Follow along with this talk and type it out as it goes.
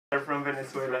from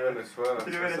Venezuela. Venezuela.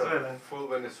 Three Venezuelan. Full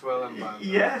Venezuelan band.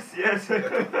 Yes, yes.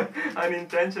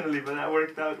 Unintentionally, but that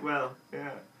worked out well.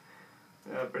 Yeah.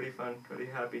 Yeah, pretty fun. Pretty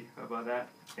happy about that.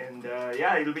 And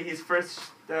yeah, it'll be his first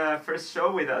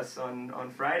show with us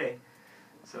on Friday.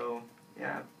 So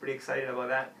yeah, pretty excited about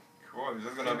that. Cool. Is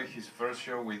that gonna be his first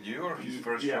show with you or his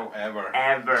first show ever?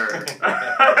 Ever.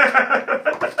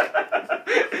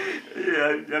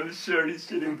 Yeah, I'm sure he's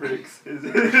shitting bricks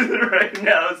right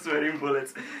now, sweating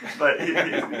bullets. But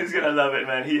he's gonna love it,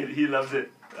 man. He loves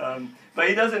it. But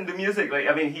he doesn't do music. Like,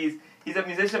 I mean, he's a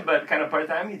musician, but kind of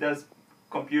part-time. He does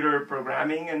computer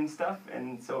programming and stuff,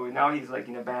 and so now he's like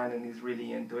in a band and he's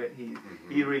really into it.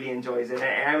 He really enjoys it,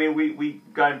 and I mean we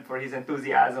got it for his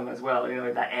enthusiasm as well. You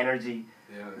know, that energy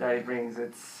that he brings.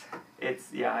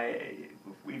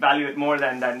 We value it more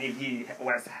than if he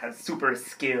has super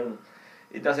skill.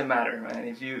 It doesn't matter, man.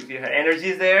 If your energy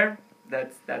is there,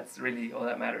 that's really all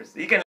that matters. You can